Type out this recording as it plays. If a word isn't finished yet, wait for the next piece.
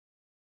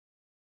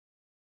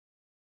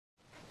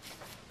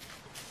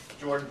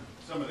Jordan,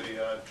 some of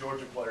the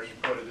Georgia players you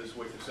quoted this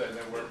week have said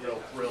they weren't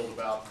real thrilled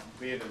about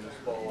being in this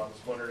bowl. I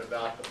was wondering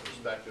about the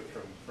perspective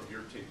from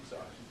your team side.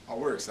 Oh,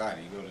 we're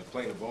excited. You know, to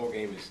play in a bowl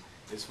game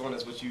is fun.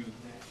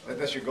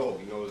 That's your goal.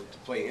 You know, to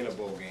play in a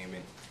bowl game.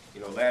 And you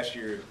know, last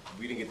year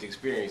we didn't get to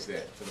experience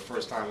that for the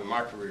first time in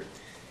my career.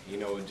 You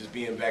know, just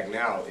being back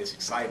now, it's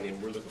exciting,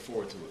 and we're looking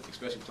forward to it,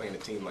 especially playing a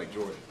team like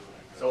Georgia.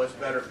 So it's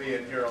better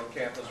being here on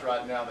campus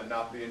right now than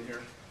not being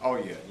here? Oh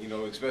yeah, you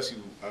know, especially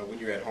when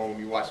you're at home,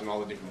 you're watching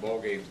all the different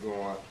bowl games going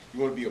on. You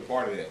want to be a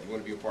part of that. You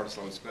want to be a part of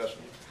something special,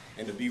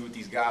 and to be with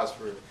these guys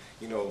for,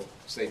 you know,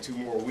 say 2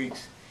 more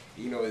weeks,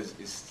 you know,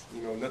 is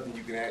you know, nothing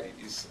you can add.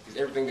 Is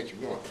everything that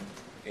you want,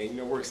 and you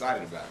know, we're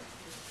excited about it.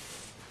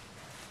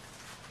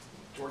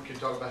 Jordan, can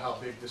you talk about how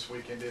big this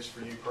weekend is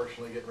for you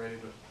personally, getting ready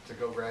to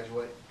go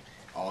graduate?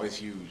 Oh, it's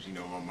huge. You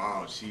know, my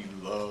mom, she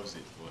loves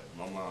it, but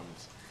my mom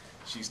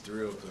she's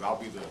thrilled because I'll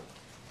be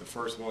the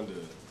first one to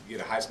get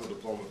a high school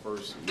diploma,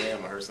 first man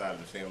on her side of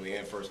the family,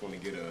 and first one to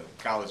get a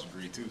college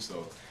degree too.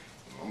 So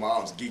my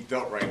mom's geeked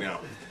up right now,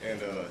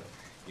 and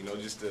you know,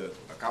 just to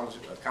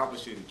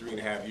accomplish it in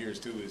 3.5 years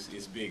too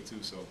is big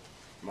too. So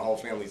my whole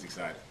family's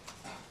excited.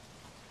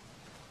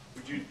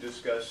 Would you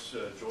discuss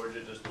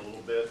Georgia just a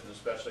little bit, and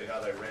especially how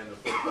they ran the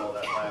football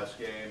that last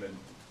game and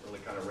really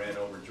kind of ran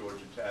over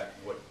Georgia Tech?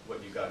 What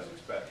do you guys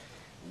expect?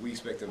 We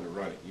expect them to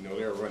run it. You know,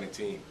 they're a running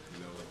team. You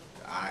know,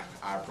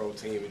 our pro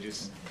team would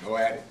just go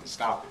at it and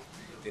stop it.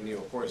 Then, you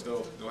know, of course,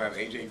 they'll have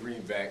A.J.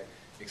 Green back,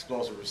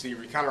 explosive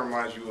receiver. He kind of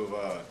reminds you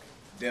of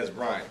Des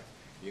Bryant,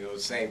 you know, the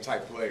same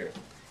type player.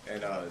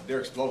 And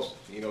they're explosive.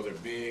 You know, they're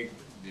big,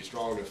 they're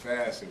strong, they're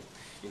fast. And,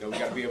 you know, we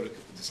got to be able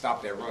to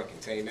stop that run,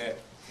 contain that.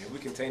 And if we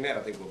contain that,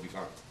 I think we'll be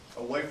fine.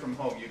 Away from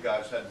home, you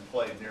guys hadn't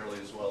played nearly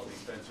as well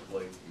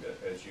defensively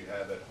as you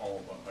have at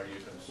home. Are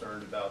you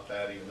concerned about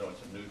that, even though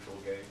it's a neutral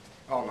game?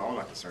 Oh, no, I'm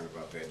not concerned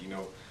about that. You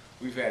know,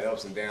 we've had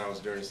ups and downs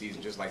during the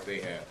season just like they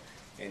have.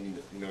 And,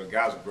 you know, the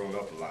guys have grown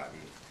up a lot.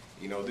 And,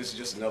 you know, this is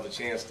just another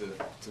chance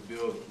to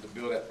build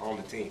on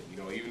the team. You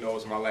know, even though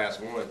it's my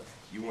last one,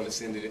 you want to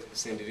send it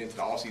into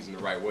the offseason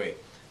the right way.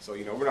 So,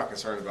 you know, we're not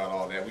concerned about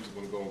all that. We just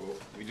want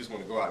to we just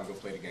want to go out and go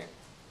play the game.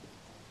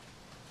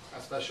 How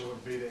special would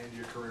it be to end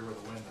your career with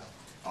a win,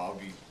 though? Oh,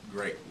 it'd be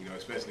great, you know,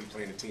 especially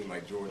playing a team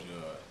like Georgia.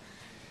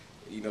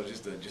 You know,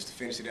 just to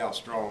finish it out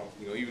strong.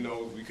 You know, even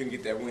though we couldn't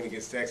get that win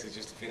against Texas,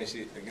 just to finish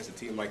it against a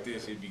team like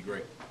this, it'd be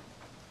great.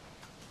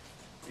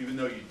 Even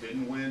though you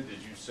didn't win, did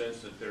you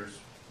sense that there's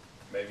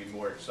maybe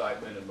more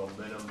excitement and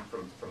momentum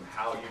from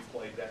how you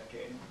played that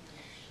game?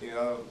 You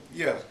know,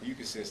 yeah, you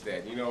can sense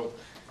that. You know,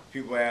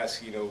 people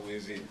ask, you know,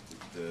 is it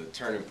the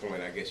turning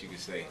point, I guess you could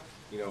say.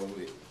 You know,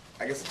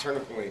 I guess the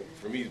turning point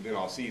for me has been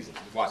all season,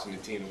 watching the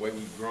team, the way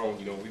we've grown.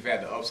 You know, we've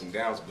had the ups and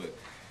downs, but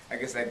I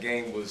guess that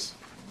game was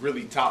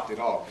really topped it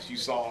all because you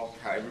saw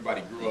how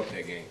everybody grew up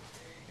that game.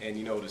 And,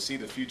 you know, to see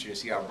the future and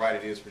see how bright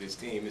it is for this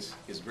team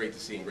is great to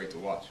see and great to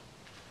watch.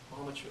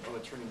 How much of a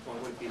turning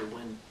point would it be to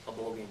win a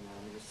bowl game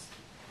now? I mean, this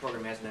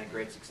program hasn't had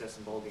great success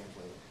in bowl games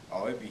lately.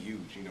 Oh, it'd be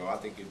huge. You know, I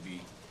think it'd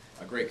be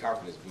a great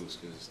confidence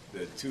boost because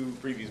the 2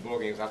 previous bowl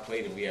games I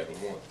played and we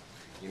haven't won.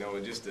 You know,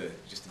 and just to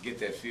get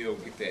that feel,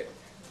 get that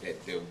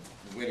the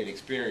winning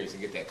experience and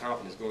get that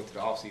confidence going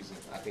through the offseason,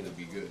 I think it'll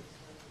be good.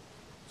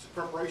 Is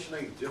the preparation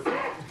any different,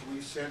 can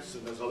you sense,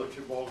 than those other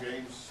 2 bowl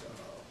games?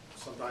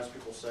 Sometimes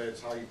people say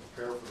it's how you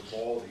prepare for the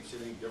bowl. Do you see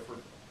anything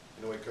different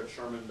in the way Coach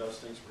Sherman does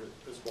things for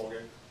this bowl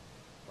game?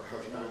 Or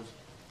Coach Jones?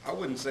 I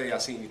wouldn't say I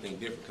see anything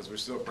different because we're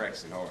still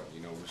practicing hard.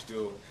 You know, we're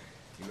still,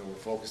 you know, we're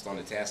focused on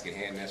the task at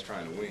hand, and that's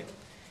trying to win.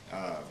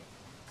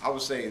 I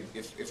would say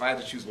if I had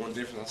to choose one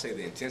difference, I'd say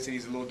the intensity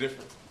is a little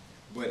different,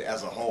 but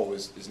as a whole,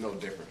 it's no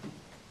different.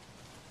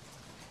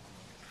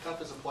 Tough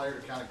as a player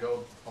to kind of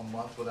go a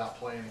month without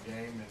playing a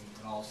game,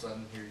 and all of a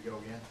sudden, here you go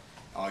again?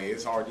 Oh, yeah,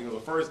 it's hard. You know,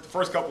 the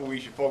first couple of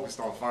weeks you're focused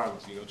on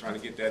finals, you know, trying to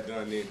get that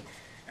done. Then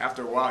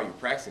after a while you're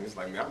practicing, it's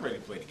like, man, I'm ready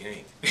to play the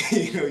game.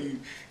 You know,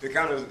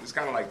 it's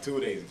kind of like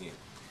 2-a-days again.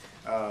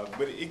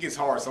 But it gets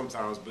hard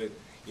sometimes. But,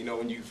 you know,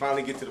 when you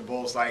finally get to the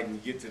bowl site and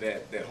you get to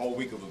that whole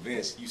week of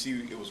events, you see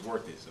it was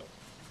worth it. So,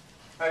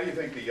 how do you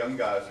think the young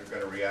guys are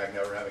going to react,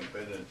 never having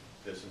been in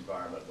this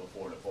environment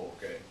before in a bowl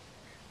game?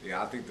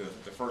 Yeah, I think the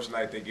first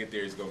night they get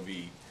there is going to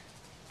be,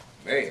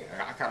 hey,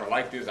 I kind of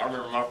like this. I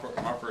remember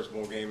my first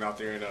bowl game out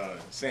there in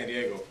San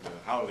Diego for the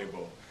Holiday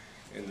Bowl.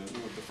 And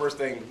the first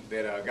thing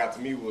that got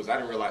to me was I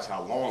didn't realize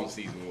how long the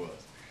season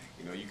was.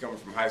 You know, you coming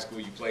from high school,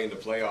 you play in the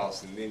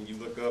playoffs, and then you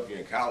look up, you're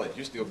in college,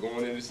 you're still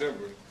going in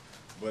December.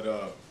 But,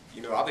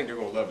 you know, I think they're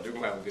going to love it. They're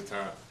going to have a good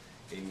time.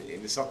 And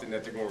it's something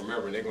that they're going to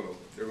remember and they're going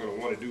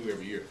to want to do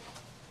every year.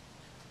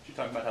 You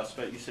talk about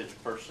how you said you're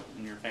first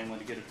in your family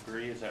to get a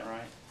degree, is that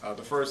right?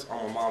 The first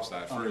on my mom's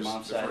side, On your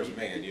mom's side, first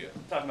man, yeah.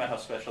 Talk about how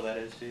special that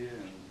is to you,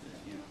 and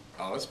you know.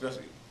 Oh, it's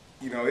special.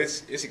 You know,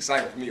 it's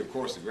exciting for me, of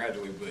course, to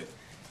graduate, but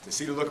to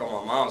see the look on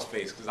my mom's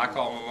face, because I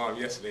called my mom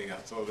yesterday. I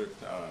told her,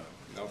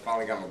 you know,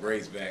 finally got my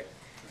grades back.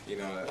 You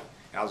know,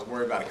 I was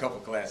worried about a couple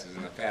classes,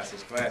 and I passed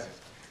those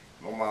classes.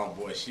 My mom,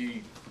 boy,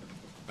 she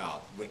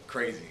about went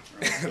crazy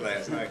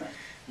last night.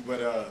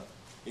 But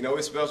you know,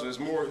 it's special. It's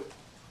more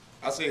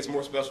I say it's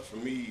more special for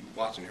me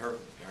watching her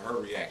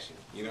reaction.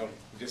 You know,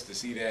 just to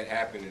see that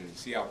happen and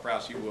see how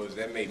proud she was.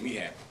 That made me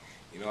happy.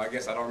 You know, I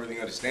guess I don't really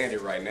understand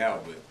it right now,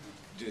 but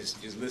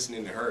just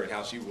listening to her and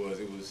how she was,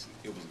 it was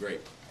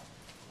great.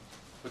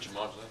 What's your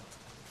mom's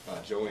name?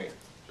 Joanne.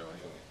 Joanne.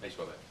 How you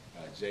spell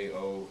that?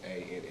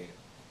 Joann.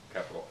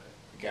 Capital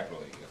Capital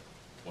A. Yeah.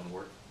 A. One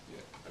word?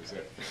 Yeah.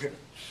 Exactly.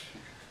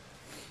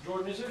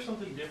 Jordan, is there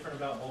something different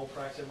about bowl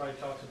practice? Everybody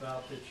talks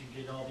about that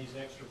you get all these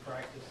extra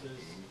practices.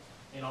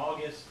 In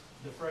August,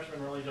 the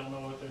freshmen really don't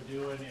know what they're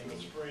doing. In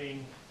the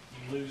spring,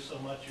 you lose so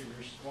much of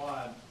your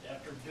squad.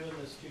 After doing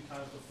this 2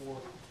 times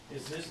before,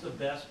 is this the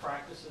best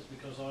practices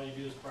because all you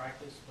do is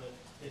practice, but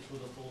it's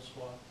with a full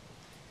squad?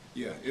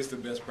 Yeah, it's the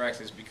best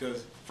practice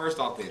because first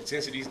off, the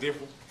intensity is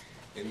different.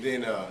 And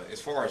then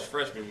as far as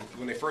freshmen,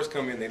 when they first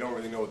come in, they don't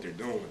really know what they're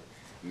doing.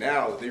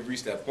 Now they've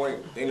reached that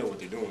point, they know what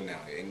they're doing now.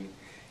 And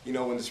you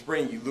know, in the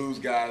spring, you lose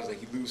guys,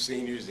 like you lose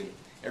seniors, and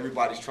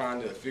everybody's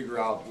trying to figure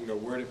out, you know,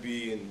 where to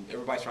be, and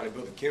everybody's trying to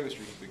build the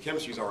chemistry. The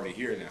chemistry's already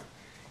here now,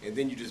 and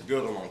then you just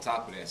build them on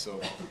top of that. So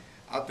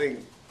I think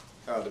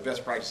the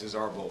best practices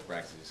are both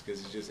practices because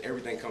it's just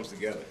everything comes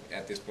together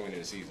at this point in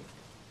the season.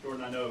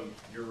 Jordan, I know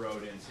your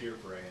road ends here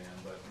for A&M,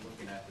 but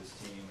looking at this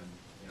team and,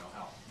 you know,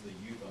 how the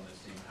youth on this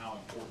team, how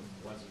important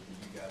was it that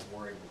you guys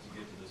were able to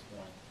get to this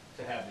point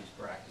to have these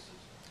practices?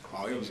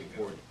 Oh, it was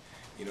important.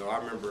 You know, I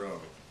remember,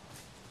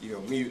 you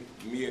know, me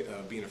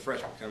being a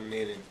freshman coming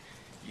in, and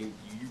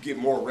you get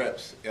more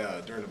reps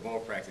during the ball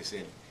practice,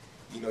 and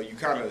you know, you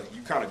kind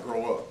of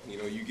grow up. You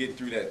know, you get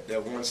through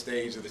that one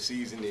stage of the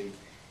season, and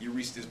you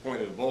reach this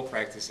point of the ball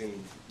practice, and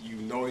you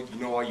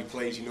know all your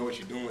plays, you know what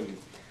you're doing, and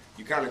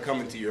you kind of come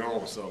into your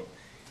own. So,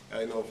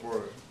 you know,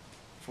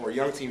 for a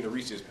young team to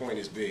reach this point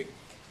is big.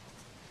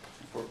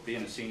 For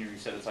being a senior, you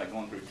said it's like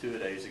going through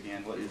 2-a-days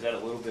again. What, is that a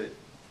little bit,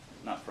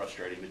 not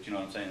frustrating, but you know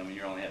what I'm saying? I mean,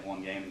 you only had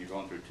one game and you're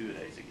going through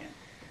 2-a-days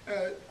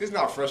again. It's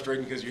not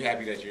frustrating because you're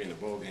happy that you're in the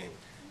bowl game,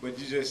 but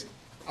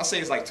I'll say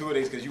it's like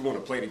 2-a-days because you want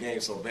to play the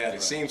game so bad.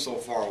 It seems so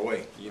far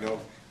away, you know,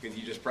 because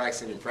you're just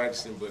practicing and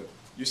practicing, but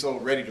you're so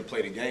ready to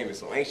play the game and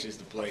so anxious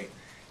to play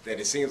that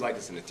it seems like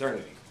it's an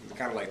eternity. It's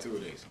kind of like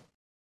 2-a-days.